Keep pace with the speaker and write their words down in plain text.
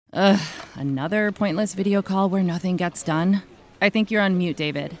Ugh, another pointless video call where nothing gets done. I think you're on mute,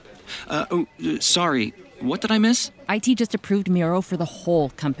 David. Sorry. What did I miss? IT just approved Miro for the whole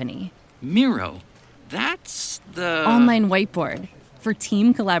company. Miro? That's the... Online whiteboard. For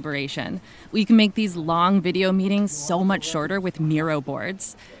team collaboration. We can make these long video meetings so much shorter with Miro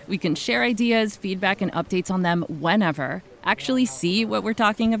boards. We can share ideas, feedback, and updates on them whenever. Actually see what we're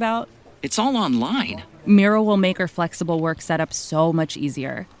talking about. It's all online. Miro will make our flexible work setup so much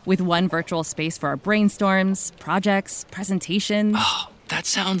easier. With one virtual space for our brainstorms, projects, presentations. Oh, that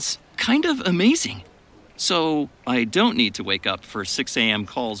sounds kind of amazing. So I don't need to wake up for 6 a.m.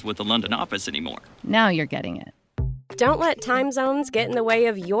 calls with the London office anymore. Now you're getting it. Don't let time zones get in the way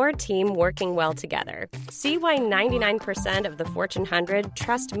of your team working well together. See why 99% of the Fortune 100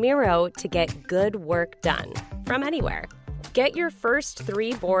 trust Miro to get good work done from anywhere. Get your first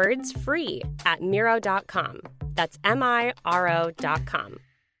 3 boards free at Miro.com. That's Miro.com.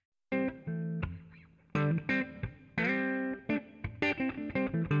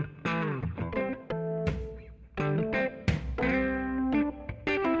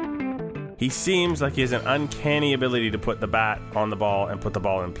 He seems like he has an uncanny ability to put the bat on the ball and put the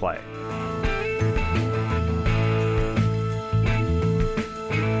ball in play.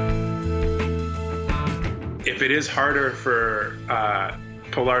 If it is harder for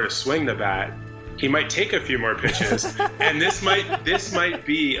Pilar to swing the bat, he might take a few more pitches, and this might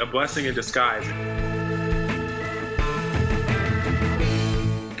be a blessing in disguise.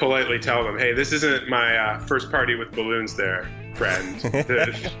 Politely tell them, hey, this isn't my first party with balloons there, friend.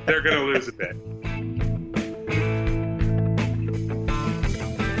 They're going to lose a bit.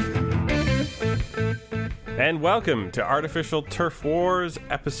 And welcome to Artificial Turf Wars,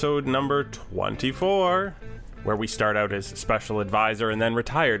 episode number 24, where we start out as special advisor and then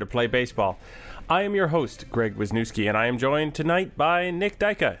retire to play baseball. I am your host, Greg Wisniewski, and I am joined tonight by Nick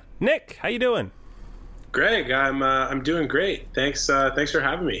Dyka. Nick, how you doing? Greg, I'm doing great. Thanks for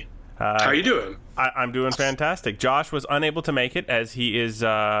having me. How are you doing? I'm doing fantastic. Josh was unable to make it as he is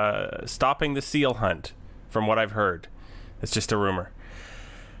stopping the seal hunt, from what I've heard. It's just a rumor.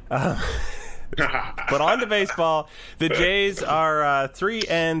 But on to baseball. The Jays are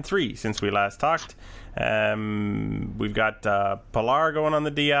 3-3 since we last talked. We've got Pilar going on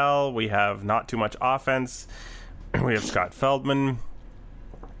the DL. We have not too much offense. We have Scott Feldman.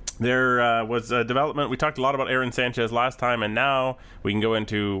 There was a development. We talked a lot about Aaron Sanchez last time, and now we can go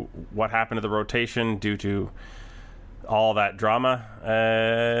into what happened to the rotation due to all that drama.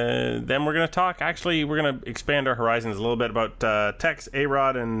 Then we're going to talk. Actually, we're going to expand our horizons a little bit about Tex,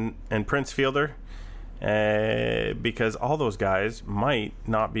 A-Rod, and Prince Fielder, because all those guys might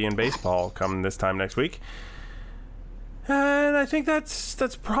not be in baseball come this time next week. And I think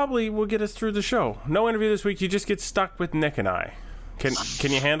that's probably will get us through the show. No interview this week. You just get stuck with Nick and I.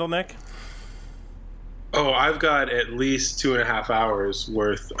 Can you handle Nick? Oh, I've got at least 2.5 hours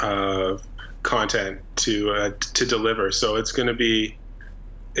worth of content to deliver, so it's going to be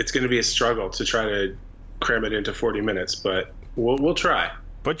a struggle to try to cram it into 40 minutes, but we'll try.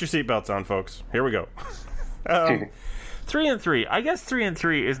 Put your seatbelts on, folks. Here we go. 3-3. I guess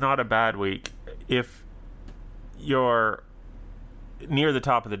 3-3 is not a bad week if you're near the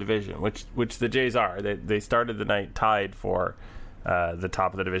top of the division, which the Jays are. They started the night tied for the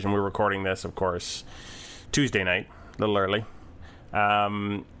top of the division. We're recording this, of course, Tuesday night, a little early.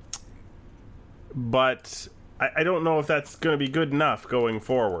 But I don't know if that's going to be good enough going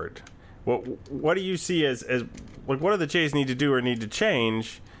forward. What do you see as what do the Jays need to do or need to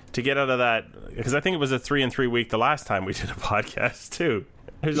change to get out of that? Because I think it was a 3-3 week the last time we did a podcast too.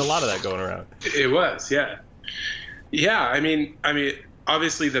 There's a lot of that going around. It was, yeah. I mean,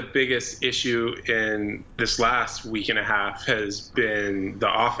 obviously the biggest issue in this last week and a half has been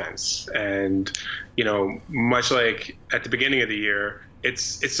the offense, and much like at the beginning of the year,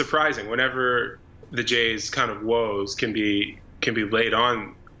 it's surprising whenever the Jays' kind of woes can be laid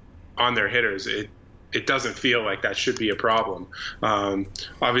on their hitters. It doesn't feel like that should be a problem.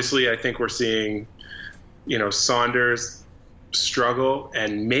 Obviously, I think we're seeing Saunders struggle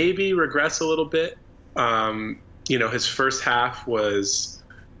and maybe regress a little bit. His first half was,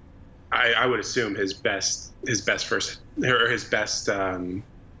 I would assume his best first, or his best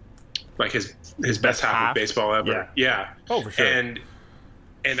his best half of baseball ever. Yeah. Oh, for sure. And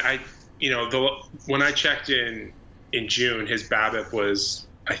I, when I checked in June, his BABIP was,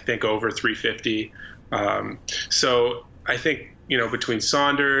 I think, over 350. So I think, between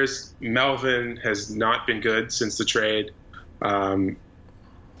Saunders, Melvin has not been good since the trade. And,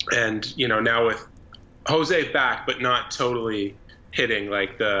 now with Jose back, but not totally hitting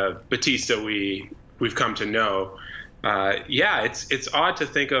like the Batista we've come to know, yeah, it's odd to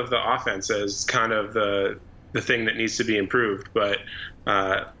think of the offense as kind of the thing that needs to be improved, but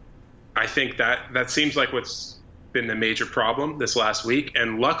I think that seems like what's been the major problem this last week.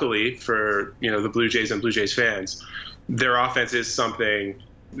 And luckily for the Blue Jays and Blue Jays fans, their offense is something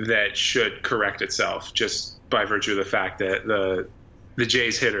that should correct itself just by virtue of the fact that the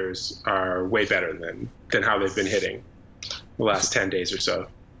Jays hitters are way better than how they've been hitting the last 10 days or so.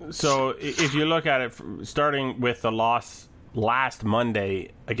 So if you look at it, starting with the loss last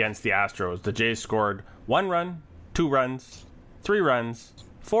Monday against the Astros, the Jays scored 1 run, 2 runs, 3 runs,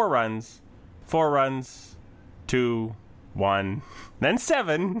 4 runs, 4 runs, 2, 1, then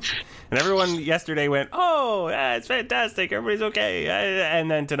 7. And everyone yesterday went, oh, yeah, it's fantastic, everybody's okay. And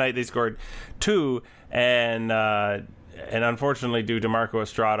then tonight they scored 2, and unfortunately, due to Marco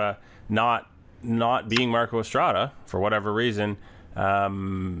Estrada not being Marco Estrada for whatever reason,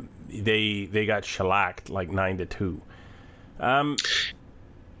 they got shellacked like 9-2.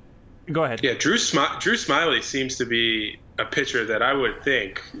 Go ahead. Yeah, Drew Smiley seems to be a pitcher that I would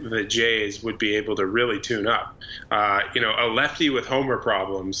think the Jays would be able to really tune up. A lefty with homer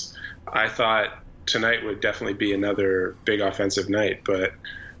problems. I thought tonight would definitely be another big offensive night, but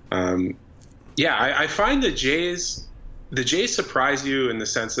I find the Jays surprise you in the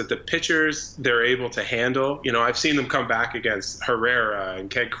sense that the pitchers they're able to handle. I've seen them come back against Herrera and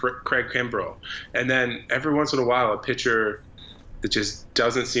Craig Kimbrell, and then every once in a while a pitcher that just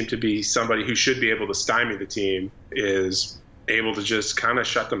doesn't seem to be somebody who should be able to stymie the team is able to just kind of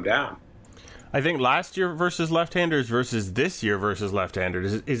shut them down. I think last year versus left-handers versus this year versus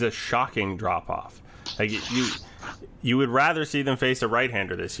left-handers is a shocking drop-off. Like you would rather see them face a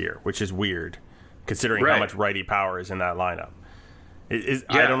right-hander this year, which is weird, considering how much righty power is in that lineup.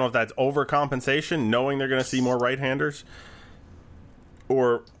 I don't know if that's overcompensation, knowing they're going to see more right-handers,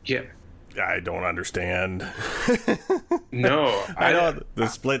 or I don't understand. No, I know the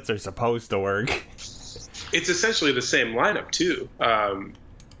splits are supposed to work. It's essentially the same lineup too,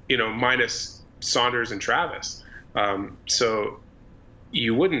 minus Saunders and Travis. So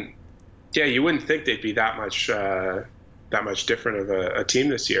you wouldn't think they'd be that much different of a team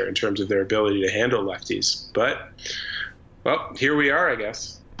this year in terms of their ability to handle lefties. But, well, here we are, I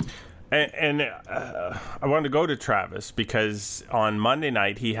guess. And I wanted to go to Travis because on Monday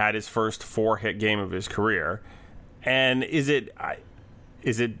night he had his first 4-hit game of his career. And is it I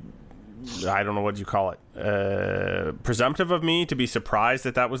don't know what you call it, presumptive of me to be surprised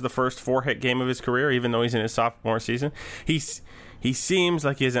that was the first 4-hit game of his career, even though he's in his sophomore season? He seems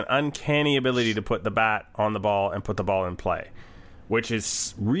like he has an uncanny ability to put the bat on the ball and put the ball in play, which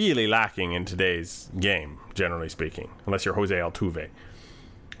is really lacking in today's game, generally speaking, unless you're Jose Altuve.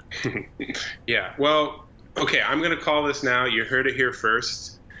 Yeah, well, okay, I'm going to call this now. You heard it here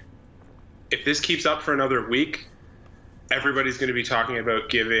first. If this keeps up for another week, everybody's going to be talking about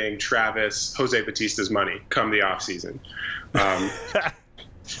giving Travis Jose Bautista's money come the offseason.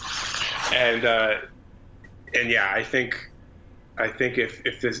 And yeah, I think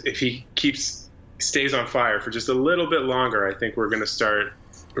if he stays on fire for just a little bit longer, I think we're going to start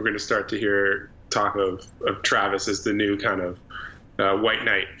to hear talk of Travis as the new kind of white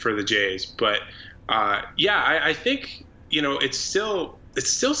knight for the Jays. But I think it's still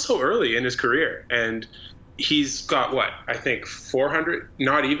so early in his career, and he's got I think 400,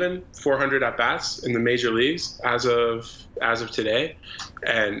 not even 400 at bats in the major leagues as of today,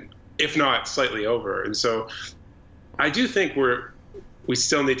 and if not slightly over. And so I do think we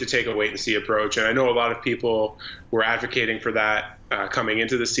still need to take a wait and see approach. And I know a lot of people were advocating for that coming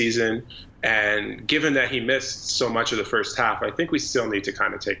into the season. And given that he missed so much of the first half, I think we still need to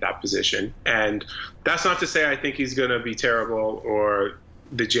kind of take that position. And that's not to say I think he's going to be terrible or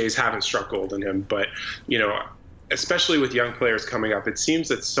the Jays haven't struck gold in him. But, especially with young players coming up, it seems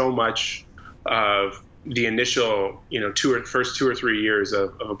that so much of the initial, first 2 or 3 years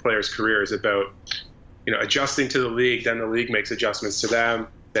of a player's career is about, adjusting to the league. Then the league makes adjustments to them.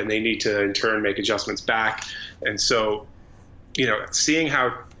 Then they need to, in turn, make adjustments back. And so, seeing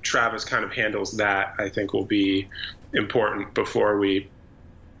how Travis kind of handles that, I think, will be important before we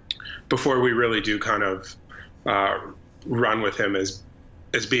really do kind of run with him as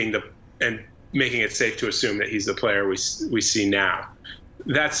being and making it safe to assume that he's the player we see now.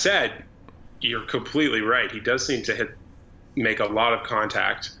 That said, you're completely right. He does seem to make a lot of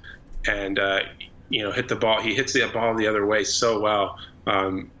contact and hit the ball. He hits the ball the other way so well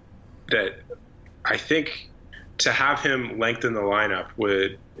that I think to have him lengthen the lineup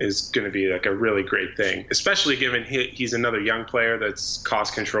is going to be like a really great thing, especially given he's another young player that's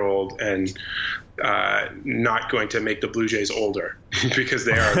cost controlled and not going to make the Blue Jays older because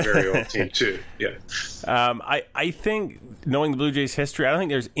they are a very old team too. Yeah. I think, knowing the Blue Jays' history, I don't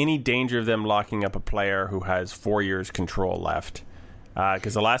think there's any danger of them locking up a player who has 4 years control left.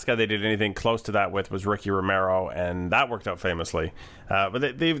 Because the last guy they did anything close to that with was Ricky Romero, and that worked out famously.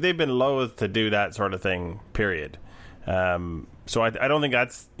 But they've been loath to do that sort of thing, period. So I don't think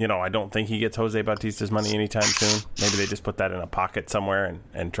that's, I don't think he gets Jose Bautista's money anytime soon. Maybe they just put that in a pocket somewhere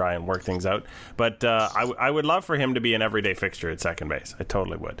and try and work things out. But I would love for him to be an everyday fixture at second base. I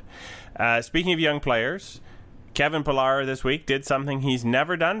totally would. Speaking of young players, Kevin Pillar this week did something he's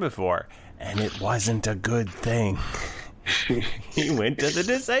never done before, and it wasn't a good thing. He went to the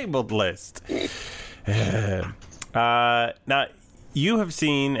disabled list. Now, you have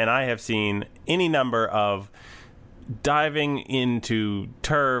seen, and I have seen, any number of diving into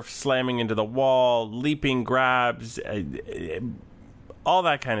turf, slamming into the wall, leaping grabs, all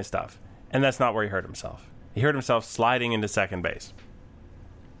that kind of stuff. And that's not where he hurt himself. He hurt himself sliding into second base.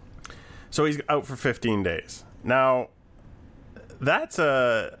 So he's out for 15 days. Now, that's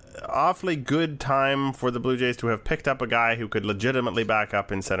a awfully good time for the Blue Jays to have picked up a guy who could legitimately back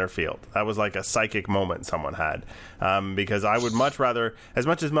up in center field. That was like a psychic moment someone had. Because I would much rather, as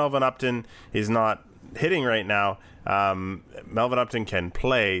much as Melvin Upton is not hitting right now, Melvin Upton can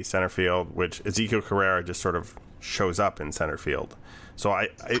play center field, which Ezekiel Carrera just sort of shows up in center field. So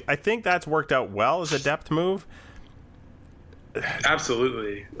I think that's worked out well as a depth move.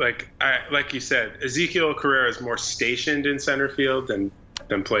 Absolutely. Like you said, Ezekiel Carrera is more stationed in center field than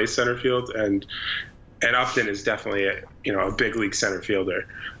plays center field, and Upton is definitely a big league center fielder,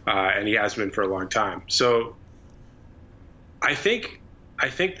 and he has been for a long time. So I think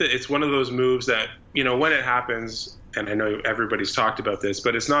that it's one of those moves that, when it happens, and I know everybody's talked about this,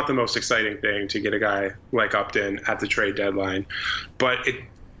 but it's not the most exciting thing to get a guy like Upton at the trade deadline. But it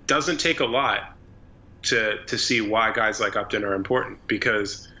doesn't take a lot to see why guys like Upton are important,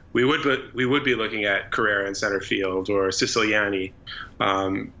 because we would be looking at Carrera in center field, or Siciliani,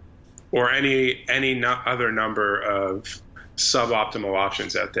 or any other number of suboptimal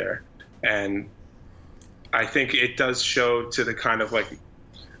options out there. And I think it does show to the kind of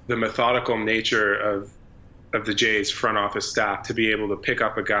the methodical nature of the Jays front office staff to be able to pick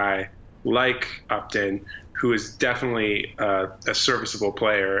up a guy like Upton, who is definitely a serviceable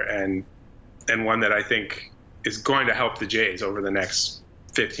player and one that I think is going to help the Jays over the next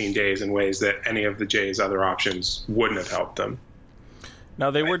 15 days in ways that any of the Jays' other options wouldn't have helped them. Now,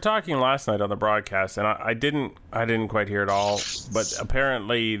 they were talking last night on the broadcast, and I didn't quite hear it all, but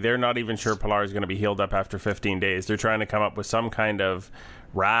apparently they're not even sure Pillar is going to be healed up after 15 days. They're trying to come up with some kind of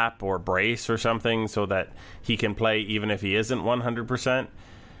wrap or brace or something so that he can play even if he isn't 100%.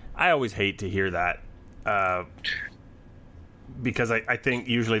 I always hate to hear that. Because I think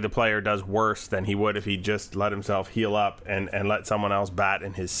usually the player does worse than he would if he just let himself heal up and let someone else bat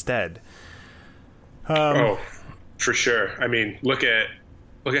in his stead. For sure. I mean, look at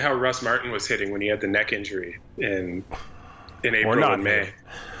how Russ Martin was hitting when he had the neck injury in April and May. Hitting.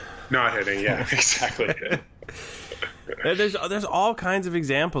 Not hitting, yeah, exactly. There's all kinds of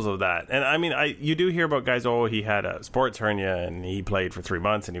examples of that. And I mean, you do hear about guys, he had a sports hernia and he played for 3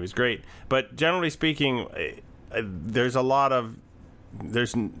 months and he was great. But generally speaking, there's inability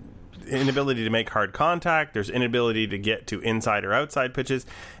to make hard contact. There's inability to get to inside or outside pitches,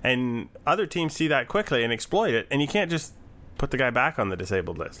 and other teams see that quickly and exploit it. And you can't just put the guy back on the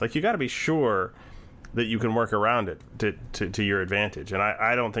disabled list. You got to be sure that you can work around it to your advantage. And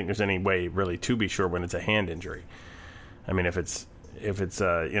I don't think there's any way really to be sure when it's a hand injury. I mean, if it's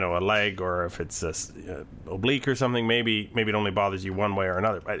a leg, or if it's a oblique or something, maybe it only bothers you one way or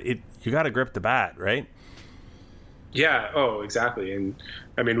another. But you got to grip the bat, right? Yeah. Oh, exactly. And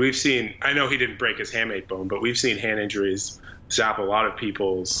I mean, I know he didn't break his hamate bone, but we've seen hand injuries zap a lot of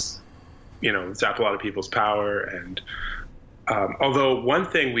people's power. And although one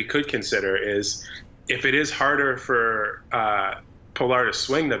thing we could consider is, if it is harder for Pillar to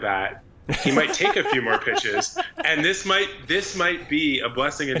swing the bat, he might take a few more pitches, and this might be a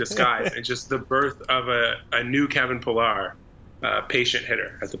blessing in disguise and just the birth of a new Kevin Pillar, patient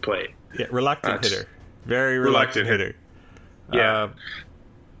hitter at the plate. Yeah, reluctant hitter. Very reluctant hitter. Yeah.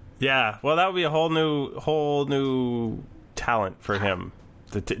 Yeah. Well, that would be a whole new talent for him,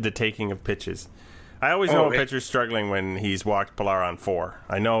 the taking of pitches. I always know a pitcher's struggling when he's walked Pillar on 4.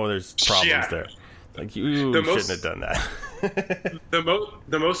 I know there's problems there. You shouldn't have done that.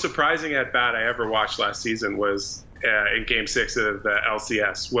 The most surprising at bat I ever watched last season was in Game 6 of the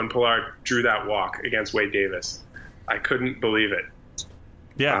LCS when Pillar drew that walk against Wade Davis. I couldn't believe it.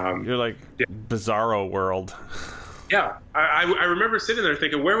 Yeah, you're bizarro world. Yeah, I remember sitting there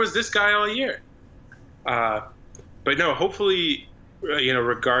thinking, where was this guy all year? But no, hopefully,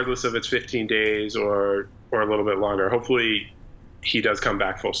 regardless of it's 15 days or a little bit longer, hopefully he does come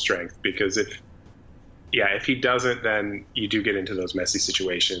back full strength, because if he doesn't, then you do get into those messy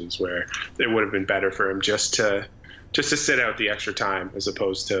situations where it would have been better for him just to sit out the extra time as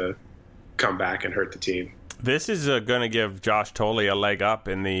opposed to come back and hurt the team. This is going to give Josh Tolley a leg up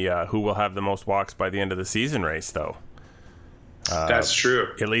in the who will have the most walks by the end of the season race, though. That's true.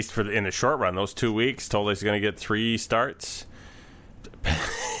 At least in the short run, those 2 weeks, Tolley's going to get 3 starts.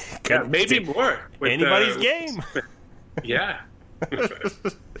 Yeah, maybe more. Anybody's game. Yeah.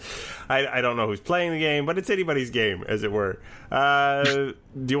 I don't know who's playing the game, but it's anybody's game, as it were. Do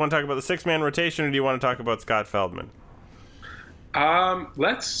you want to talk about the 6-man rotation, or do you want to talk about Scott Feldman?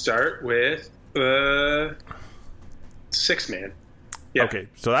 Let's start with the 6-man. Yeah. Okay,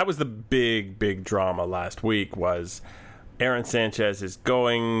 so that was the big drama last week, was Aaron Sanchez is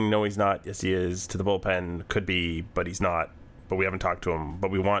going. No, he's not. Yes, he is. To the bullpen. Could be, but he's not. But we haven't talked to him.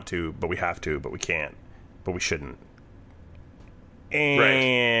 But we want to, but we have to, but we can't. But we shouldn't.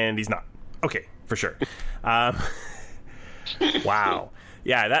 And he's not. Okay, for sure. Wow.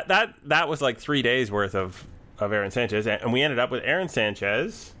 Yeah, that was like 3 days worth of Aaron Sanchez. And we ended up with Aaron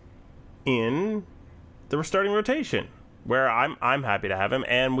Sanchez in the starting rotation, where I'm happy to have him,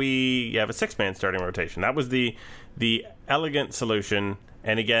 and we have a 6-man starting rotation. That was the elegant solution.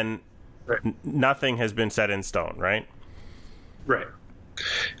 And again, nothing has been set in stone, right? Right.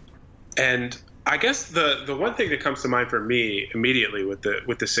 And I guess the one thing that comes to mind for me immediately with the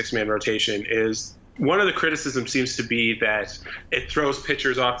 6-man rotation is, one of the criticisms seems to be that it throws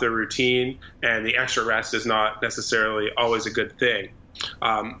pitchers off their routine, and the extra rest is not necessarily always a good thing.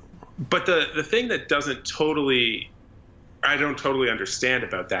 But the thing that I don't totally understand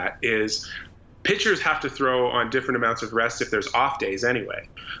about that is pitchers have to throw on different amounts of rest if there's off days anyway.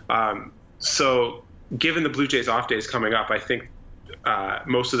 So given the Blue Jays off days coming up, I think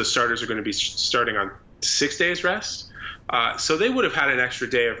most of the starters are going to be starting on 6 days rest. So they would have had an extra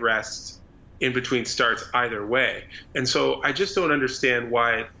day of rest in between starts either way. And so I just don't understand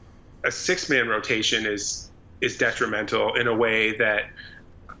why a 6-man rotation is detrimental in a way that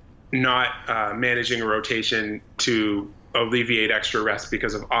not managing a rotation to alleviate extra rest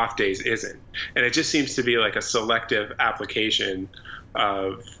because of off days isn't. And it just seems to be like a selective application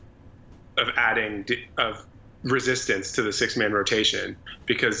of adding of resistance to the 6-man rotation,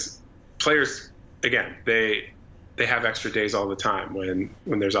 because players, again, they have extra days all the time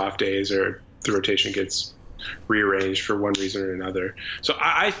when there's off days or the rotation gets rearranged for one reason or another. So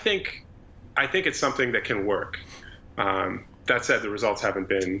I think it's something that can work. That said, the results haven't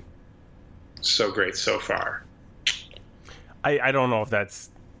been so great so far. I don't know if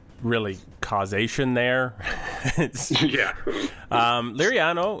that's really causation there. Yeah.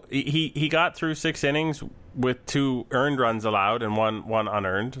 Liriano, he got through 6 innings with 2 earned runs allowed and one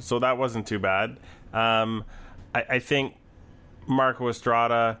unearned, so that wasn't too bad. I think Marco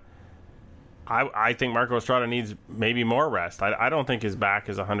Estrada. I think Marco Estrada needs maybe more rest. I don't think his back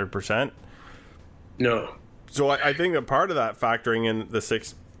is 100%. No. So I think that part of that, factoring in the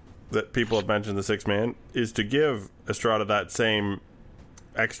 6 that people have mentioned, the 6-man, is to give Estrada that same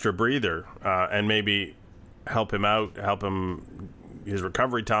extra breather and maybe help him out, help him his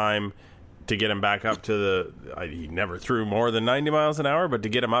recovery time, to get him back up to he never threw more than 90 miles an hour, but to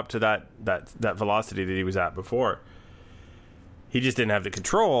get him up to that velocity that he was at before. He just didn't have the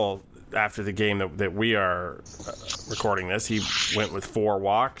control after the game that we are recording this. He went with 4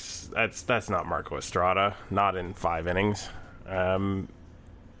 walks. That's not Marco Estrada, not in 5 innings.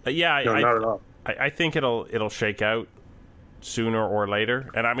 But yeah, no, not at all. I think it'll shake out sooner or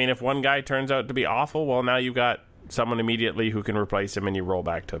later. And I mean, if one guy turns out to be awful, well, now you've got someone immediately who can replace him, and you roll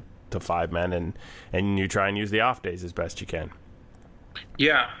back to 5 men, and you try and use the off days as best you can.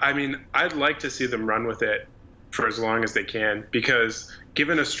 Yeah, I mean, I'd like to see them run with it for as long as they can, because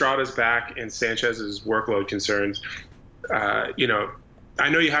given Estrada's back and Sanchez's workload concerns, I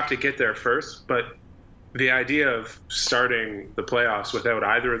know you have to get there first, but the idea of starting the playoffs without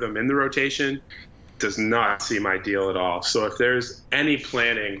either of them in the rotation does not seem ideal at all. So if there's any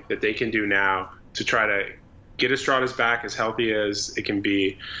planning that they can do now to try to get Estrada's back as healthy as it can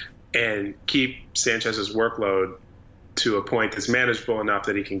be and keep Sanchez's workload to a point that's manageable enough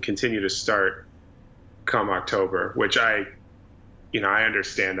that he can continue to start come October, which I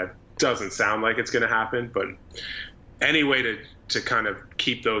understand that doesn't sound like it's going to happen, but any way to kind of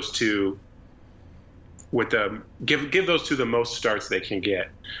keep those two with give those two the most starts they can get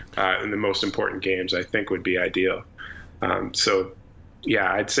in the most important games, I think would be ideal. So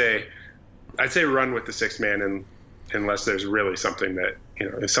yeah, I'd say run with the 6-man, and unless there's really something that,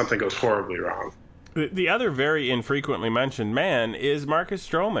 if something goes horribly wrong. The other very infrequently mentioned man is Marcus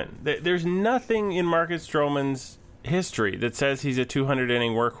Stroman. There's nothing in Marcus Stroman's history that says he's a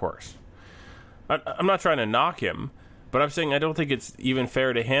 200-inning workhorse. I'm not trying to knock him, but I'm saying I don't think it's even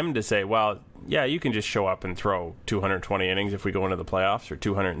fair to him to say, well, yeah, you can just show up and throw 220 innings if we go into the playoffs, or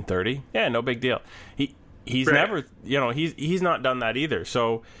 230. Yeah, no big deal. He's right. Never, he's not done that either.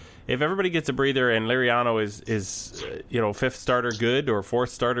 So if everybody gets a breather and Liriano is fifth starter good or fourth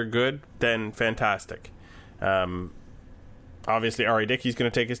starter good, then fantastic. Obviously, Ari Dickey's going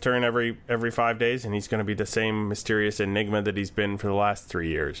to take his turn every 5 days, and he's going to be the same mysterious enigma that he's been for the last 3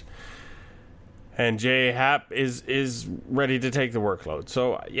 years. And Jay Happ is ready to take the workload.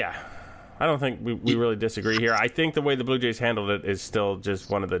 So, yeah, I don't think we really disagree here. I think the way the Blue Jays handled it is still just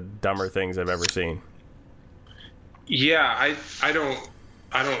one of the dumber things I've ever seen. Yeah, I don't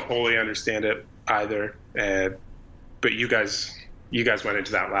wholly understand it either. But you guys went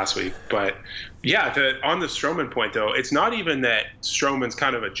into that last week. But yeah, on the Stroman point though, it's not even that Stroman's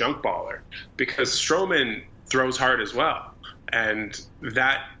kind of a junk baller, because Stroman throws hard as well, and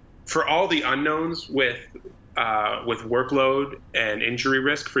that, for all the unknowns with workload and injury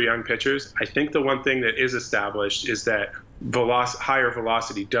risk for young pitchers, I think the one thing that is established is that higher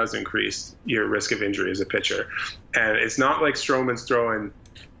velocity does increase your risk of injury as a pitcher. And it's not like Stroman's throwing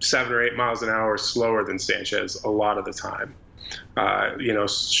 7 or 8 miles an hour slower than Sanchez a lot of the time.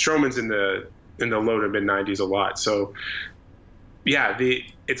 Stroman's in the low to mid 90s a lot. So yeah,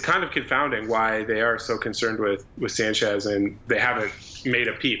 it's kind of confounding why they are so concerned with Sanchez, and they haven't made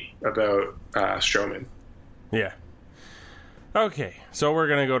a peep about Stroman. Yeah. Okay, so we're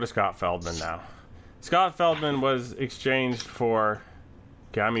going to go to Scott Feldman now. Scott Feldman was exchanged for...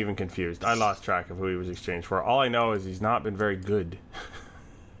 Okay, I'm even confused. I lost track of who he was exchanged for. All I know is he's not been very good.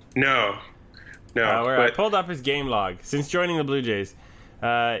 No. I pulled up his game log. Since joining the Blue Jays,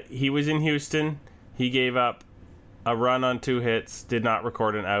 he was in Houston. He gave up a run on 2 hits, did not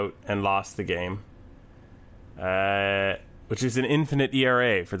record an out, and lost the game. Which is an infinite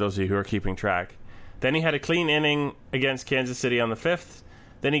ERA, for those of you who are keeping track. Then he had a clean inning against Kansas City on the 5th.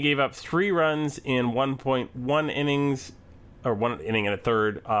 Then he gave up 3 runs in 1.1 innings, or 1 inning and a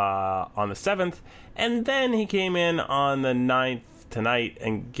third, on the 7th. And then he came in on the 9th tonight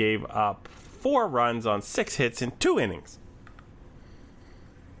and gave up 4 runs on 6 hits in 2 innings.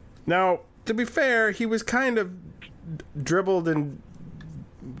 Now, to be fair, he was kind of dribbled and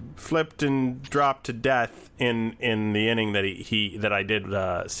flipped and dropped to death in the inning that I did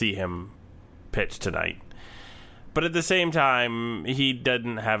see him pitch tonight. But at the same time, he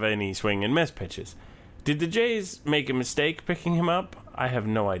didn't have any swing and miss pitches. Did the Jays make a mistake picking him up? I have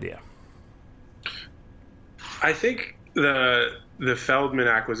no idea. I think the Feldman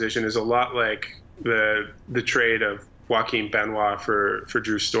acquisition is a lot like the trade of Joaquin Benoit for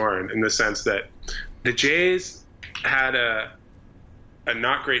Drew Storen, in the sense that the Jays had a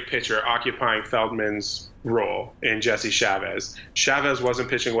not great pitcher occupying Feldman's role in Jesse Chavez. Chavez wasn't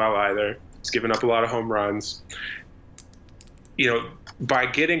pitching well either. He's given up a lot of home runs. By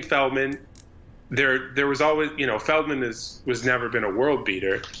getting Feldman, there was always, Feldman was never been a world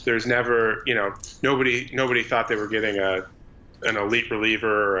beater. There's never, nobody thought they were getting an elite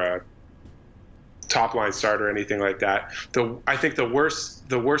reliever or a top line starter or anything like that. I think the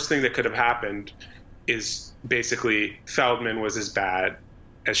worst thing that could have happened is basically Feldman was as bad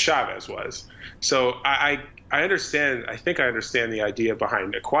as Chavez was. So I understand. I think I understand the idea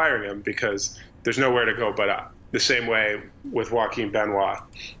behind acquiring him, because there's nowhere to go but up. The same way with Joaquin Benoit.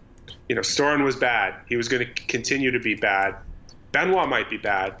 Storen was bad. He was going to continue to be bad. Benoit might be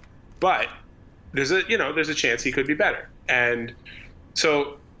bad, but there's a chance he could be better. And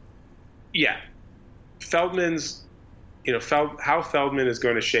so, yeah, Feldman's, how Feldman is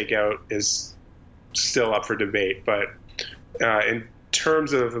going to shake out is still up for debate. But in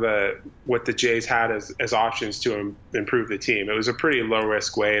terms of what the Jays had as options to improve the team, it was a pretty low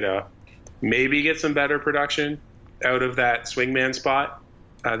risk way to maybe get some better production out of that swingman spot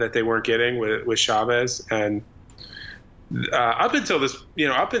that they weren't getting with Chavez. And up until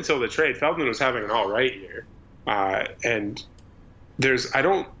the trade, Feldman was having an all right year. And I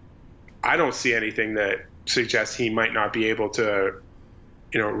don't see anything that suggests he might not be able to,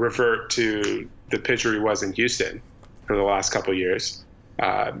 revert to the pitcher he was in Houston for the last couple of years.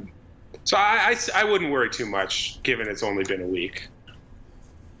 So I wouldn't worry too much, given it's only been a week.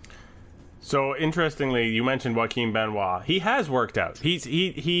 So interestingly, you mentioned Joaquin Benoit. He has worked out.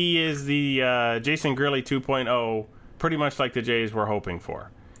 He is the Jason Grilli 2.0, pretty much like the Jays were hoping for.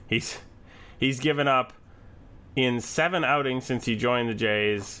 He's given up in 7 outings since he joined the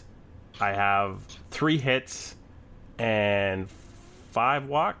Jays. I have 3 hits and 5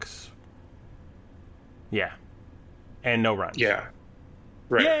 walks. Yeah. And no runs. Yeah.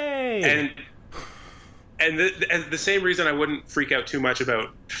 Right. Yay! And the same reason I wouldn't freak out too much about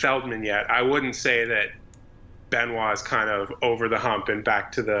Feldman yet. I wouldn't say that Benoit's kind of over the hump and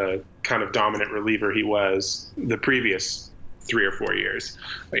back to the kind of dominant reliever he was the previous 3 or 4 years.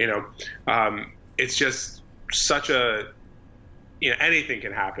 It's just such a, anything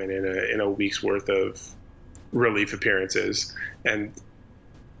can happen in a week's worth of relief appearances, and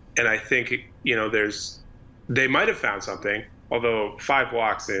I think they might have found something. Although 5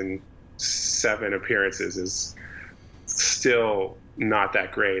 walks in 7 appearances is still not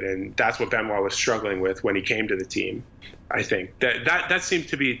that great, and that's what Benoit was struggling with when he came to the team. I think that seemed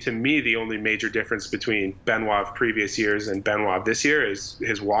to be, to me, the only major difference between Benoit of previous years and Benoit of this year is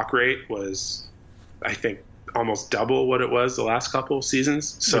his walk rate was, I think, almost double what it was the last couple of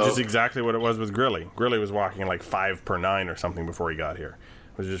seasons. So, which is exactly what it was with Grilly. Grilly was walking like 5 per 9 or something before he got here.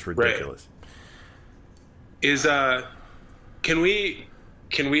 It was just ridiculous. Right.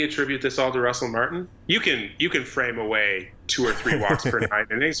 Can we attribute this all to Russell Martin? You can frame away 2 or 3 walks per 9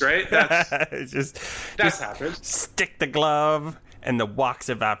 innings, right? That's happened. Stick the glove and the walks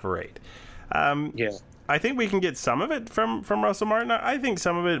evaporate. Yeah. I think we can get some of it from Russell Martin. I think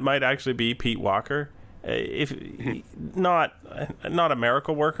some of it might actually be Pete Walker. If not a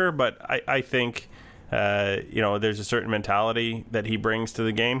miracle worker, but I think there's a certain mentality that he brings to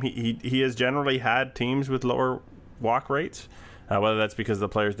the game. He has generally had teams with lower walk rates. Whether that's because of the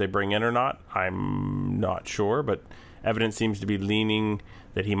players they bring in or not, I'm not sure. But evidence seems to be leaning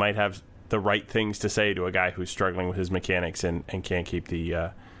that he might have the right things to say to a guy who's struggling with his mechanics and can't keep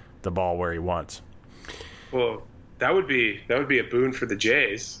the ball where he wants. Well, that would be a boon for the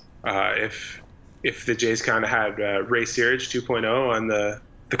Jays if the Jays kind of had Ray Searage 2.0 on the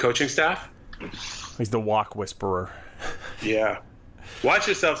coaching staff. He's the walk whisperer. Yeah. Watch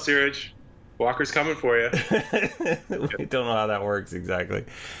yourself, Searage. Walker's coming for you. We don't know how that works exactly.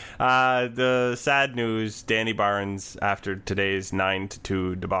 The sad news, Danny Barnes, after today's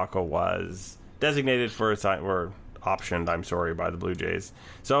 9-2 debacle, was designated for optioned, by the Blue Jays.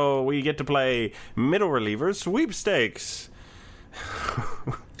 So we get to play middle relievers sweepstakes.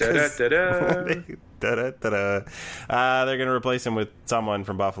 Da-da-da-da. They're going to replace him with someone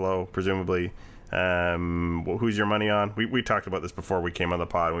from Buffalo, presumably. Who's your money on? We talked about this before we came on the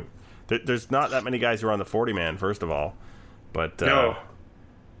pod. There's not that many guys who are on the 40-man, first of all. But no.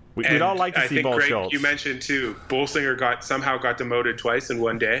 We'd all like to see Bull Greg, Schultz. You mentioned, too, Bolsinger somehow got demoted twice in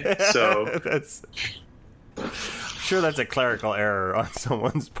one day. So sure that's a clerical error on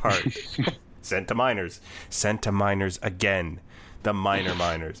someone's part. Sent to minors again. The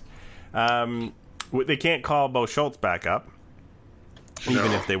minors. They can't call Bo Schultz back up,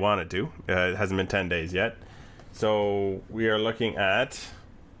 even if they wanted to. It hasn't been 10 days yet. So we are looking at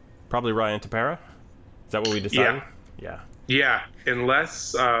probably Ryan Tepera. Is that what we decided? Yeah.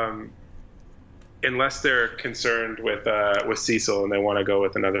 Unless they're concerned with Cecil and they want to go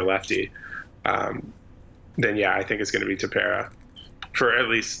with another lefty, then I think it's going to be Tepera for at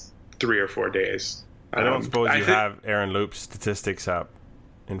least 3 or 4 days. I don't suppose you have Aaron Loop's statistics up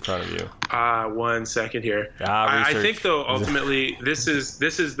in front of you. 1 second here. I think, though, ultimately this is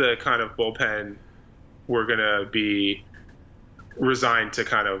the kind of bullpen we're going to be resigned to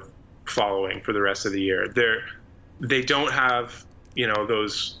kind of following for the rest of the year. They don't have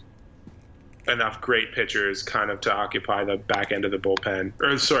those enough great pitchers kind of to occupy the back end of the bullpen,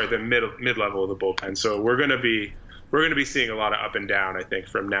 or sorry, the mid level of the bullpen. So we're going to be seeing a lot of up and down, I think,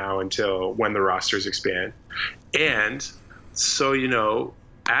 from now until when the rosters expand. And so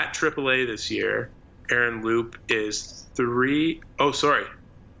at AAA this year, Aaron Loop is 3-0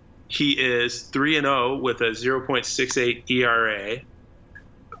 with a 0.68 ERA,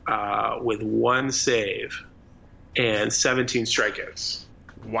 with 1 save and 17 strikeouts.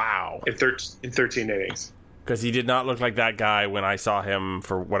 Wow. In 13 innings. Because he did not look like that guy when I saw him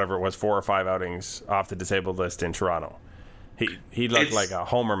for whatever it was, 4 or 5 outings off the disabled list in Toronto. He looked like a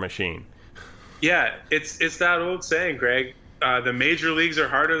homer machine. Yeah, it's that old saying, Greg. The major leagues are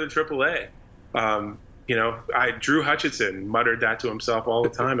harder than AAA. Drew Hutchinson muttered that to himself all the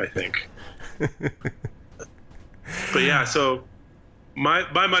time, I think. But yeah, so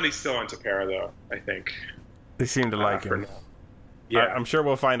my money's still on Tepera, though, I think. They seem to like him. Yeah, I'm sure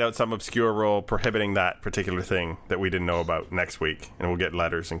we'll find out some obscure rule prohibiting that particular thing that we didn't know about next week, and we'll get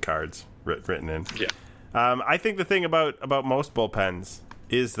letters and cards written in. Yeah. I think the thing about most bullpens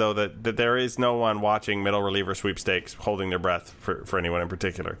is, though, that there is no one watching middle reliever sweepstakes holding their breath for anyone in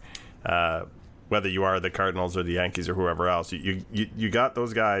particular. Whether you are the Cardinals or the Yankees or whoever else, you got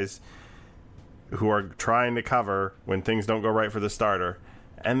those guys who are trying to cover when things don't go right for the starter,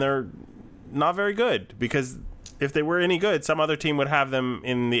 and they're not very good, because if they were any good, some other team would have them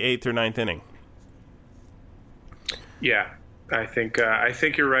in the 8th or 9th inning. Yeah, I think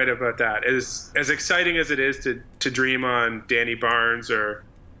you're right about that. As exciting as it is to dream on Danny Barnes or,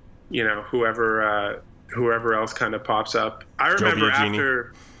 you know, whoever else kind of pops up. I remember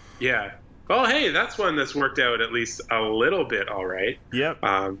after, yeah. Oh, hey, that's one that's worked out at least a little bit. All right. Yep.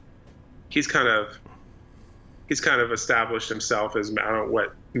 He's kind of established himself as, I don't know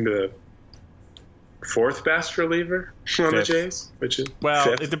what, the 4th best reliever on the Jays, which is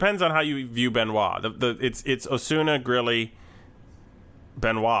it depends on how you view Benoit. It's Osuna, Grilly,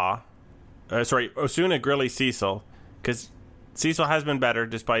 Benoit. Osuna, Grilly, Cecil, because Cecil has been better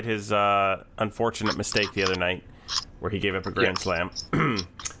despite his unfortunate mistake the other night where he gave up a grand slam.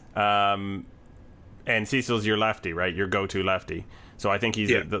 And Cecil's your lefty, right? Your go-to lefty. So I think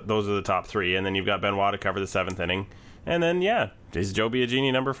those are the top 3, and then you've got Benoit to cover the 7th inning, and then is Joe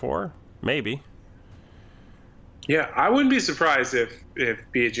Biagini number 4? Maybe. Yeah, I wouldn't be surprised if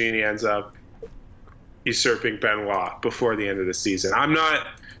Biagini ends up usurping Benoit before the end of the season. I'm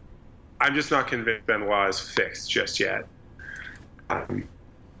just not convinced Benoit is fixed just yet. 5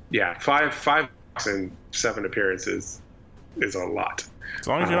 and 7 appearances is a lot. As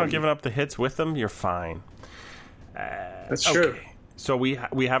long as you're not giving up the hits with them, you're fine. That's true. So we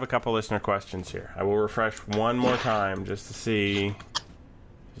have a couple listener questions here. I will refresh one more time just to see if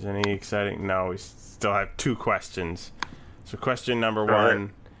there's any exciting. No, we still have 2 questions. So question number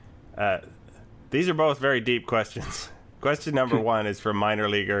 1. These are both very deep questions. Question number 1 is from minor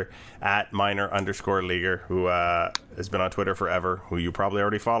leaguer at minor_leaguer, who has been on Twitter forever, who you probably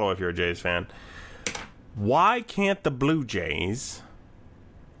already follow if you're a Jays fan. Why can't the Blue Jays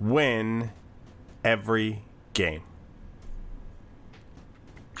win every game?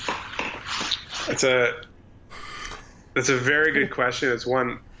 That's a very good question. It's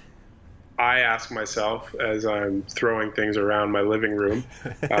one I ask myself as I'm throwing things around my living room,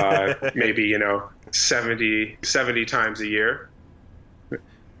 maybe 70 times a year,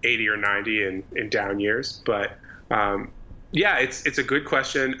 80 or 90 in down years. But it's a good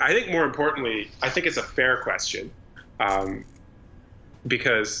question. I think more importantly, I think it's a fair question,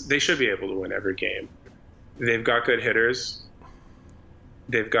 because they should be able to win every game. They've got good hitters.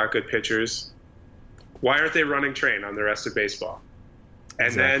 They've got good pitchers. Why aren't they running train on the rest of baseball?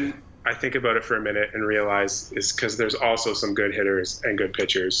 And then I think about it for a minute and realize it's because there's also some good hitters and good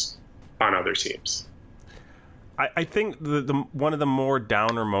pitchers on other teams. I think the one of the more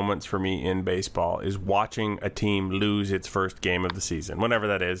downer moments for me in baseball is watching a team lose its first game of the season, whenever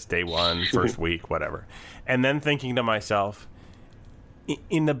that is, day 1, first week, whatever. And then thinking to myself,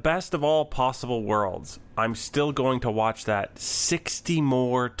 in the best of all possible worlds, I'm still going to watch that 60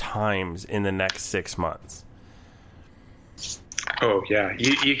 more times in the next 6 months. Oh yeah,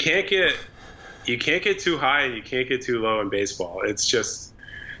 you can't get too high and you can't get too low in baseball. It's just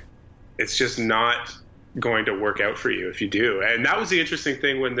not going to work out for you if you do. And that was the interesting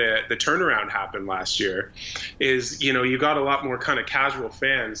thing when the turnaround happened last year, is you got a lot more kind of casual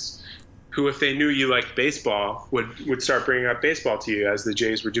fans who, if they knew you liked baseball, would start bringing up baseball to you as the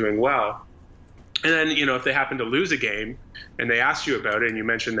Jays were doing well. And then, if they happened to lose a game and they asked you about it and you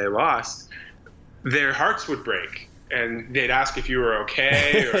mentioned they lost, their hearts would break and they'd ask if you were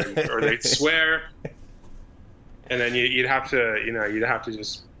okay, or they'd swear. And then you'd have to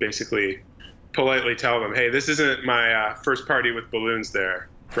just basically politely tell them, hey, this isn't my first party with balloons there,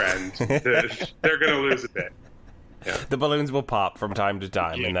 friend. They're going to lose a bit. Yeah. The balloons will pop from time to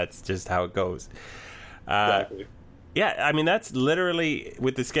time, and that's just how it goes. Exactly. Yeah, I mean, that's literally,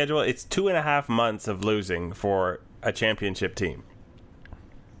 with the schedule, it's 2.5 months of losing for a championship team.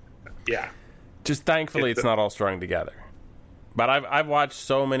 Yeah. Just thankfully it's not all strung together. But I've watched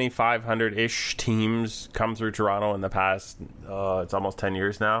so many 500-ish teams come through Toronto in the past, it's almost 10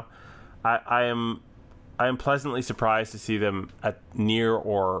 years now. I am pleasantly surprised to see them at near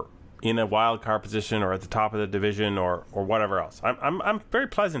or in a wild card position or at the top of the division or whatever else. I'm very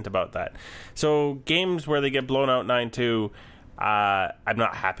pleasant about that. So games where they get blown out 9-2, I'm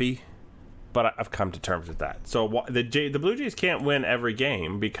not happy, but I've come to terms with that. So the Blue Jays can't win every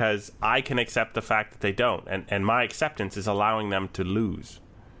game because I can accept the fact that they don't, and my acceptance is allowing them to lose.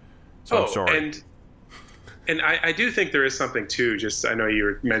 So I'm sorry. And I do think there is something too. Just, I know you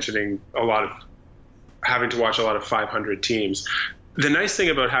were mentioning a lot of having to watch a lot of 500 teams. The nice thing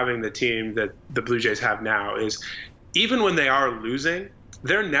about having the team that the Blue Jays have now is, even when they are losing,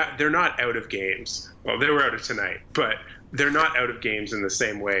 they're not out of games. Well, they were out of tonight, but they're not out of games in the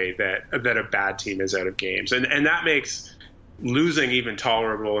same way that a bad team is out of games. And that makes losing even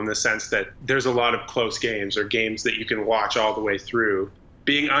tolerable in the sense that there's a lot of close games or games that you can watch all the way through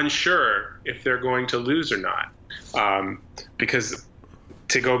being unsure if they're going to lose or not. Because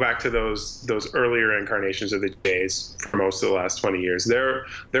to go back to those earlier incarnations of the Jays for most of the last 20 years,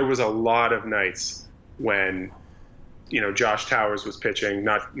 there was a lot of nights when, Josh Towers was pitching,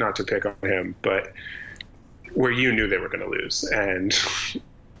 not to pick on him, but where you knew they were going to lose, and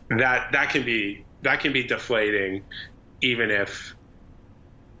that can be deflating, even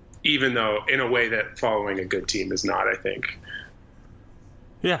though in a way that following a good team is not, I think.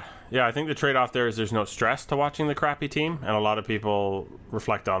 Yeah, I think the trade-off there is there's no stress to watching the crappy team, and a lot of people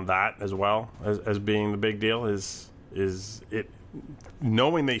reflect on that as well as being the big deal. Is it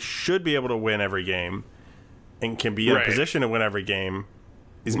knowing they should be able to win every game and can be in a position to win every game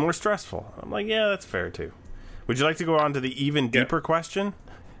is more stressful. I'm like, yeah, that's fair too. Would you like to go on to the even deeper question?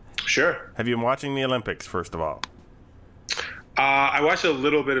 Sure. Have you been watching the Olympics, first of all? I watched a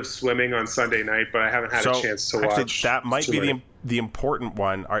little bit of swimming on Sunday night, but I haven't had a chance to watch. That might swimming. be the important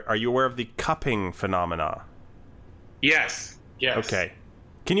one. Are you aware of the cupping phenomena? Yes. Okay.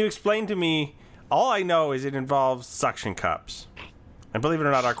 Can you explain to me? All I know is it involves suction cups. And believe it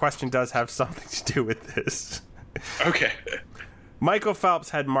or not, our question does have something to do with this. Okay. Michael Phelps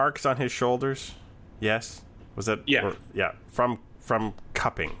had marks on his shoulders. Yes? Was that? Yeah. Yeah. From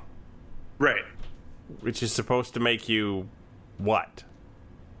cupping. Right. Which is supposed to make you what?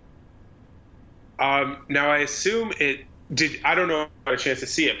 Now I assume it did. I don't know if I had a chance to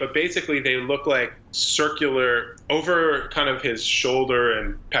see it, but basically they look like circular over kind of his shoulder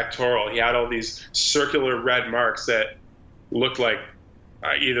and pectoral. He had all these circular red marks that looked like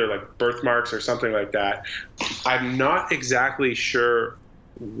either like birthmarks or something like that. I'm not exactly sure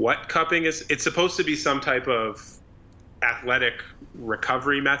what cupping is. It's supposed to be some type of athletic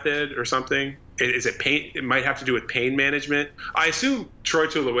recovery method or something. Is it pain? It might have to do with pain management. I assume Troy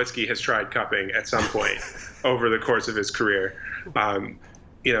Tulowitzki has tried cupping at some point over the course of his career.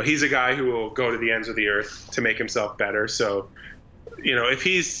 He's a guy who will go to the ends of the earth to make himself better. So, if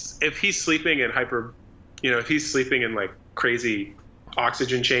he's sleeping in if he's sleeping in like crazy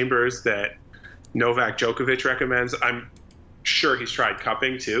oxygen chambers that Novak Djokovic recommends, I'm sure he's tried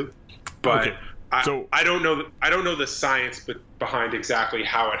cupping too. But okay. I don't know the science behind exactly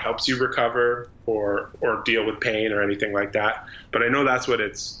how it helps you recover or deal with pain or anything like that. But I know that's what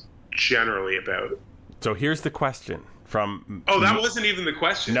it's generally about. So here's the question from... Oh, that wasn't even the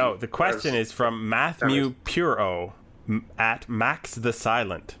question. No, the question is from Matthew Puro at Max the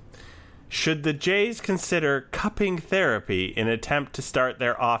Silent. Should the Jays consider cupping therapy in an attempt to start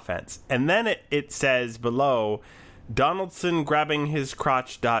their offense? And then it says below, Donaldson grabbing his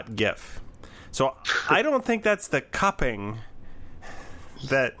crotch.gif. So I don't think that's the cupping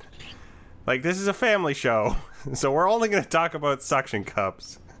that, like, this is a family show, so we're only going to talk about suction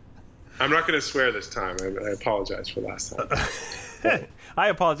cups. I'm not going to swear this time. I apologize for last time. I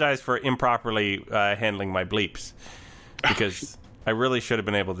apologize for improperly handling my bleeps, because I really should have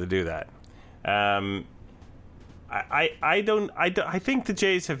been able to do that. I think the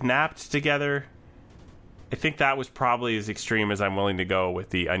Jays have napped together. I think that was probably as extreme as I'm willing to go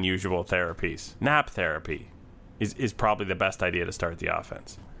with the unusual therapies. Nap therapy is probably the best idea to start the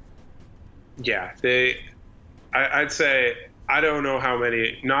offense. Yeah, I'd say, I don't know how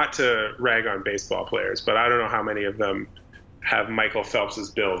many, not to rag on baseball players, but I don't know how many of them have Michael Phelps's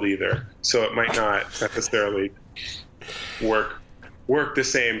build either. So it might not necessarily work the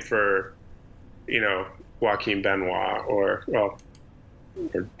same for, Joaquin Benoit or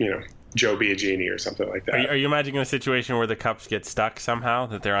Joe Biagini or something like that. Are you imagining a situation where the cups get stuck somehow,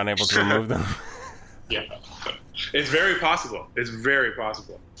 that they're unable to remove them? Yeah. It's very possible. It's very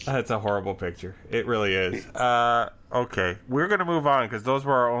possible. That's a horrible picture. It really is. Okay. We're going to move on because those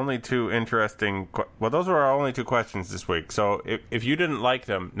were our only two those were our only two questions this week. So if you didn't like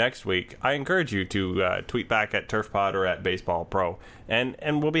them next week, I encourage you to tweet back at TurfPod or at Baseball Pro, and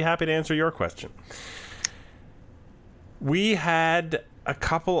we'll be happy to answer your question. We had a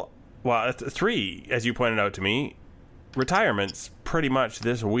couple... Well, three, as you pointed out to me, retirements pretty much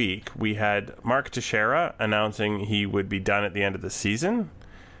this week. We had Mark Teixeira announcing he would be done at the end of the season.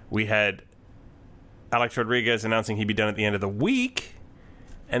 We had Alex Rodriguez announcing he'd be done at the end of the week.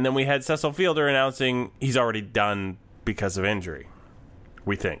 And then we had Cecil Fielder announcing he's already done because of injury.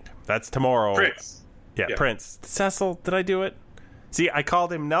 We think. That's tomorrow. Prince. Yeah, Prince. Cecil, did I do it? See, I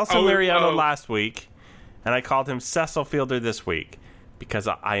called him Nelson Mariano last week, and I called him Cecil Fielder this week. Because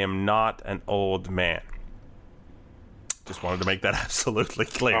I am not an old man. Just wanted to make that absolutely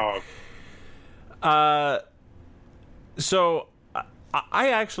clear. So I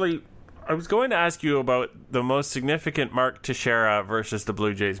actually I was going to ask you about the most significant Mark Teixeira versus the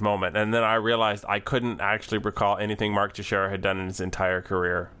Blue Jays moment, and then I realized I couldn't actually recall anything Mark Teixeira had done in his entire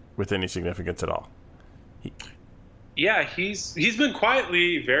career with any significance at all. Yeah, he's been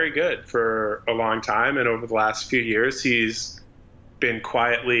quietly very good for a long time, and over the last few years, he's been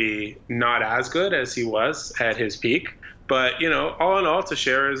quietly not as good as he was at his peak. But, you know, all in all,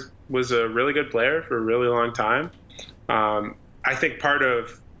 Teixeira was a really good player for a really long time. I think part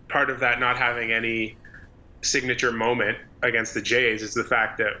of that not having any signature moment against the Jays is the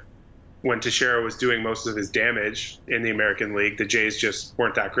fact that when Teixeira was doing most of his damage in the American League, the Jays just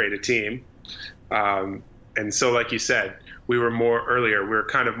weren't that great a team. And so, like you said, we were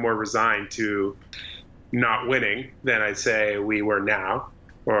kind of more resigned to not winning than I'd say we were now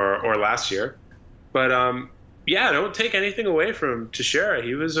or last year. But don't take anything away from Teixeira.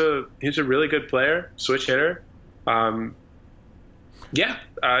 He was a really good player, switch hitter. It'll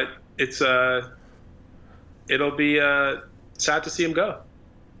be sad to see him go.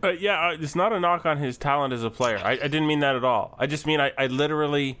 It's not a knock on his talent as a player. I didn't mean that at all. I just mean I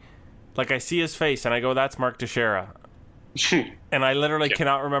literally, I see his face and I go, that's Mark Teixeira. And I literally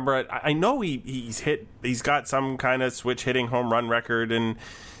cannot remember it. I know he's got some kind of switch hitting home run record, and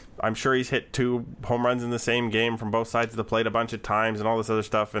I'm sure he's hit 2 home runs in the same game from both sides of the plate a bunch of times and all this other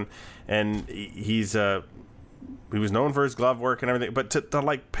stuff. And he was known for his glove work and everything. But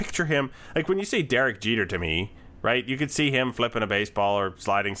to picture him, when you say Derek Jeter to me, right? You could see him flipping a baseball or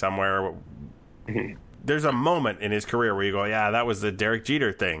sliding somewhere. There's a moment in his career where you go, yeah, that was the Derek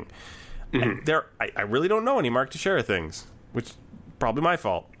Jeter thing. I really don't know any Mark Teixeira things, which is probably my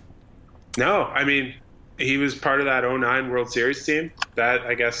fault. No, I mean, he was part of that 2009 World Series team. That,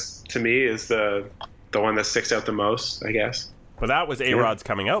 I guess, to me, is the one that sticks out the most, I guess. Well, that was A-Rod's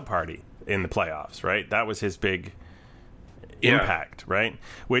coming out party in the playoffs, right? That was his big impact, right?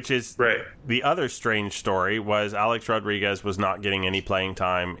 Which is the other strange story was Alex Rodriguez was not getting any playing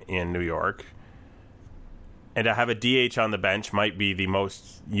time in New York. And to have a DH on the bench might be the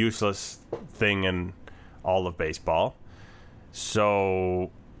most useless thing in all of baseball. So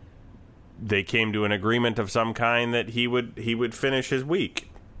they came to an agreement of some kind that he would finish his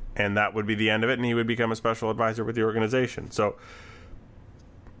week, and that would be the end of it, and he would become a special advisor with the organization. So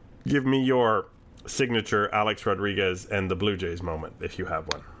give me your signature Alex Rodriguez and the Blue Jays moment, if you have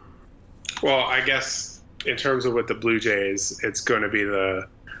one. Well, I guess in terms of with the Blue Jays, it's going to be the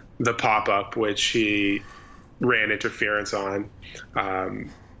pop-up, which he ran interference on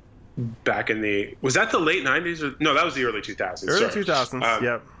back in was that the late 90s? Or, no, that was the early 2000s. Early 2000s,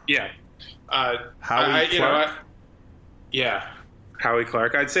 yep. Yeah. Howie Clark? Howie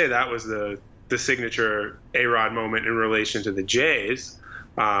Clark. I'd say that was the signature A-Rod moment in relation to the Jays.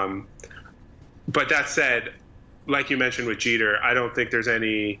 But that said, like you mentioned with Jeter, I don't think there's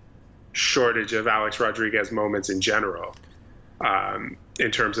any shortage of Alex Rodriguez moments in general in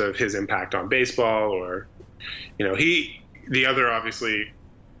terms of his impact on baseball or, the other obviously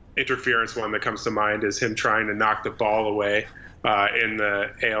interference one that comes to mind is him trying to knock the ball away in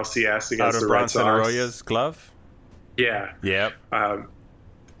the ALCS against the Red Sox. Out of Bronson Arroyo's glove? Yeah. Yep.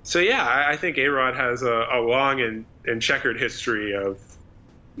 I think A-Rod has a long and checkered history of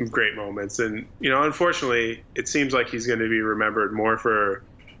great moments. And, unfortunately, it seems like he's going to be remembered more for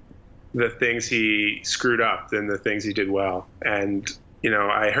the things he screwed up than the things he did well. And,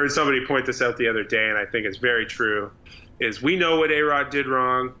 I heard somebody point this out the other day, and I think it's very true, is we know what A-Rod did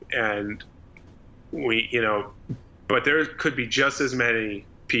wrong, and but there could be just as many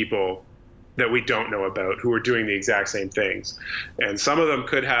people that we don't know about who are doing the exact same things. And some of them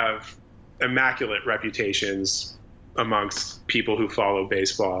could have immaculate reputations amongst people who follow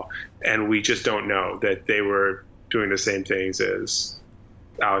baseball, and we just don't know that they were doing the same things as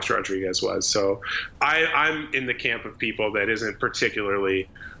Alex Rodriguez was. So I'm in the camp of people that isn't particularly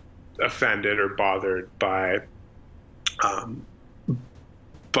offended or bothered by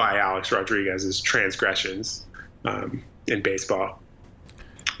Alex Rodriguez's transgressions in baseball.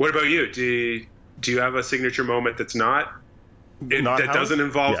 What about you? Do you have a signature moment that's that doesn't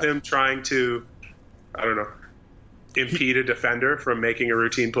involve him trying to, I don't know, impede a defender from making a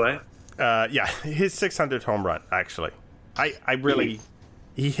routine play? His 600th home run, actually.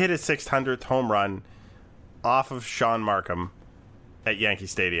 He hit his 600th home run off of Sean Markham at Yankee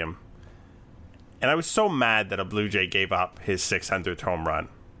Stadium. And I was so mad that a Blue Jay gave up his 600th home run.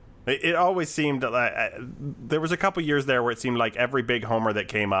 It always seemed there was a couple years there where it seemed like every big homer that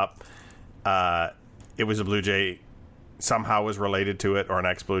came up, it was a Blue Jay, somehow was related to it, or an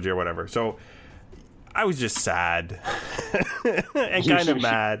ex-Blue Jay or whatever. So I was just sad and kind of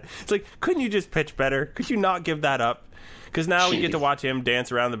mad. It's like, couldn't you just pitch better? Could you not give that up? Because now we get to watch him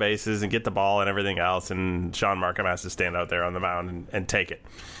dance around the bases and get the ball and everything else, and Sean Markham has to stand out there on the mound and take it.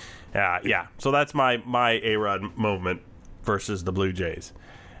 Yeah. So that's my A-Rod moment versus the Blue Jays.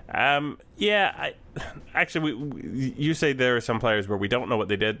 You say there are some players where we don't know what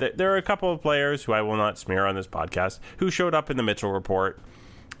they did. There are a couple of players who I will not smear on this podcast who showed up in the Mitchell report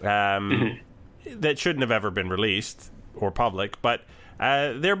that shouldn't have ever been released or public, but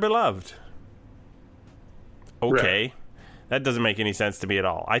they're beloved. Okay. Right. That doesn't make any sense to me at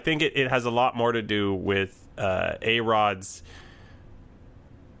all. I think it has a lot more to do with A-Rod's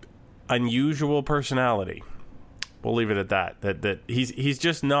unusual personality. We'll leave it at that. That he's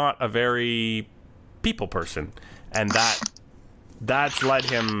just not a very people person, and that's led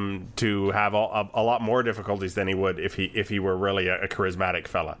him to have a lot more difficulties than he would if he were really a charismatic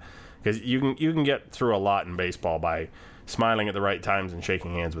fella. Because you can get through a lot in baseball by smiling at the right times and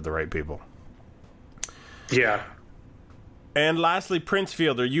shaking hands with the right people. Yeah. And lastly, Prince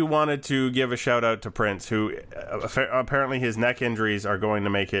Fielder. You wanted to give a shout out to Prince, who apparently his neck injuries are going to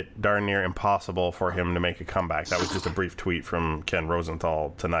make it darn near impossible for him to make a comeback. That was just a brief tweet from Ken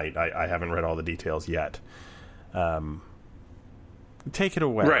Rosenthal tonight. I haven't read all the details yet. Take it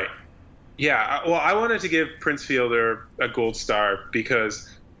away. Right. Yeah. Well, I wanted to give Prince Fielder a gold star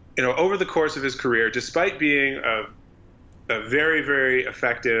because, over the course of his career, despite being a very, very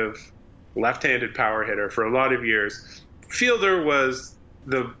effective left-handed power hitter for a lot of years, Fielder was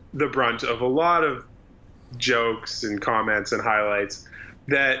the brunt of a lot of jokes and comments and highlights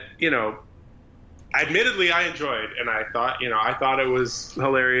that, admittedly I enjoyed. And I thought it was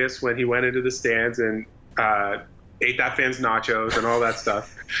hilarious when he went into the stands and ate that fan's nachos and all that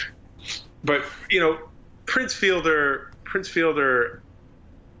stuff. But, Prince Fielder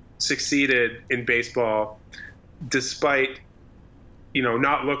succeeded in baseball despite,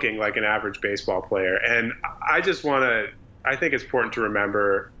 not looking like an average baseball player. And I think it's important to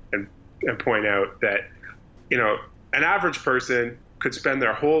remember and point out that, an average person could spend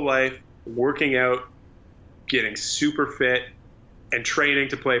their whole life working out, getting super fit, and training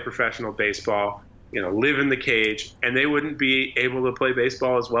to play professional baseball, live in the cage, and they wouldn't be able to play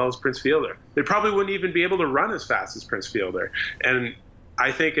baseball as well as Prince Fielder. They probably wouldn't even be able to run as fast as Prince Fielder. And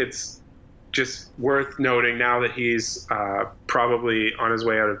I think it's just worth noting now that he's probably on his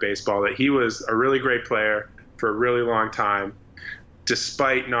way out of baseball that he was a really great player for a really long time,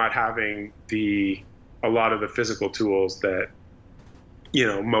 despite not having a lot of the physical tools that,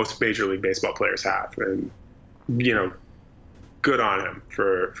 most Major League Baseball players have. And, good on him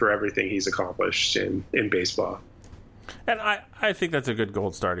for everything he's accomplished in baseball. And I think that's a good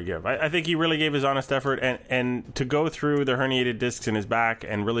gold star to give. I think he really gave his honest effort, and to go through the herniated discs in his back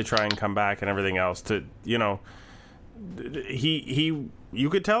and really try and come back and everything else to, you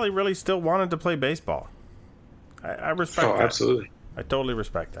could tell he really still wanted to play baseball. I respect that. Absolutely. I totally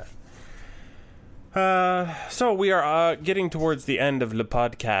respect that. So we are getting towards the end of the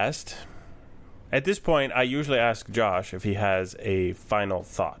podcast. At this point, I usually ask Josh if he has a final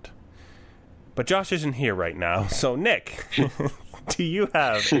thought. But Josh isn't here right now. So, Nick, do you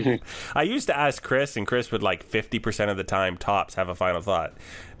have... I used to ask Chris, and Chris would 50% of the time, tops, have a final thought.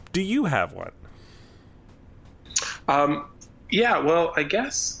 Do you have one? Yeah, well, I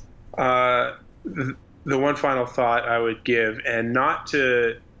guess the one final thought I would give, and not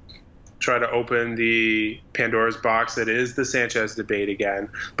to try to open the Pandora's box that is the Sanchez debate again,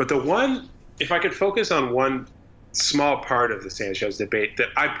 but if I could focus on one small part of the Sanchez debate that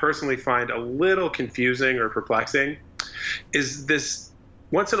I personally find a little confusing or perplexing, is this: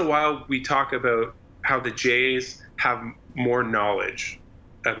 once in a while we talk about how the Jays have more knowledge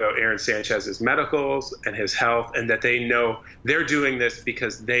about Aaron Sanchez's medicals and his health, and that they know they're doing this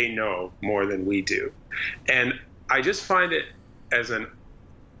because they know more than we do. And I just find it as an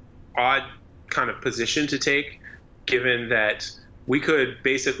odd kind of position to take, given that we could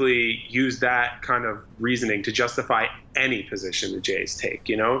basically use that kind of reasoning to justify any position the Jays take.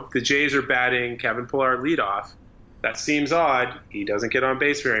 The Jays are batting Kevin Pillar leadoff. That seems odd. He doesn't get on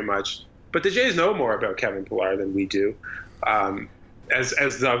base very much. But the Jays know more about Kevin Pillar than we do. As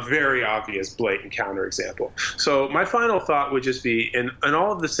a very obvious, blatant counterexample. So my final thought would just be, in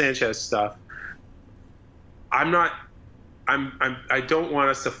all of the Sanchez stuff, I don't want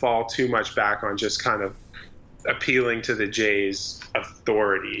us to fall too much back on just kind of appealing to the Jays'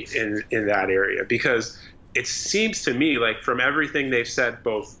 authority in that area, because it seems to me like from everything they've said,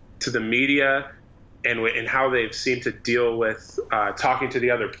 both to the media and how they've seemed to deal with talking to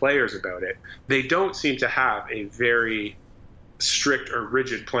the other players about it, they don't seem to have a very strict or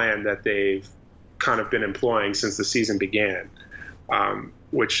rigid plan that they've kind of been employing since the season began,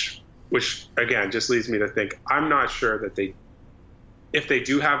 which which again just leads me to think I'm not sure that if they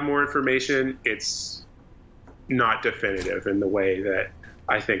do have more information, it's not definitive in the way that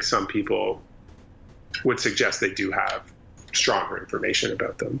I think some people would suggest they do have stronger information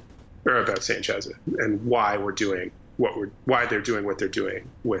about them, or about Sanchez, and why they're doing what they're doing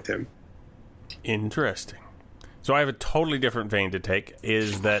with him. Interesting. So I have a totally different vein to take,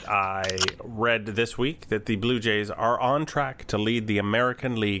 is that I read this week that the Blue Jays are on track to lead the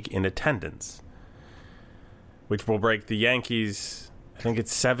American League in attendance, which will break the Yankees, I think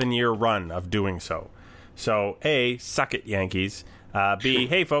it's 7-year run of doing so. So A, suck it, Yankees. B,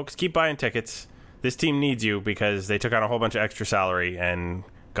 hey folks, keep buying tickets. This team needs you because they took on a whole bunch of extra salary, and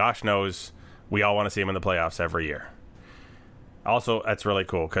gosh knows we all want to see them in the playoffs every year. Also, that's really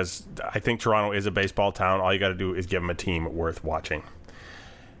cool because I think Toronto is a baseball town. All you got to do is give them a team worth watching.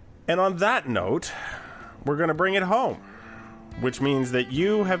 And on that note, we're going to bring it home, which means that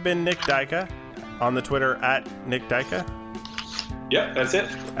you have been Nick Dyka on the Twitter at Nick Dyka. Yeah, that's it.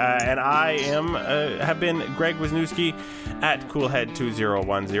 And I have been Greg Wisniewski at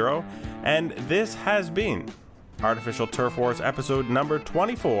Coolhead2010. And this has been Artificial Turf Wars episode number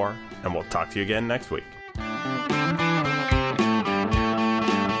 24. And we'll talk to you again next week.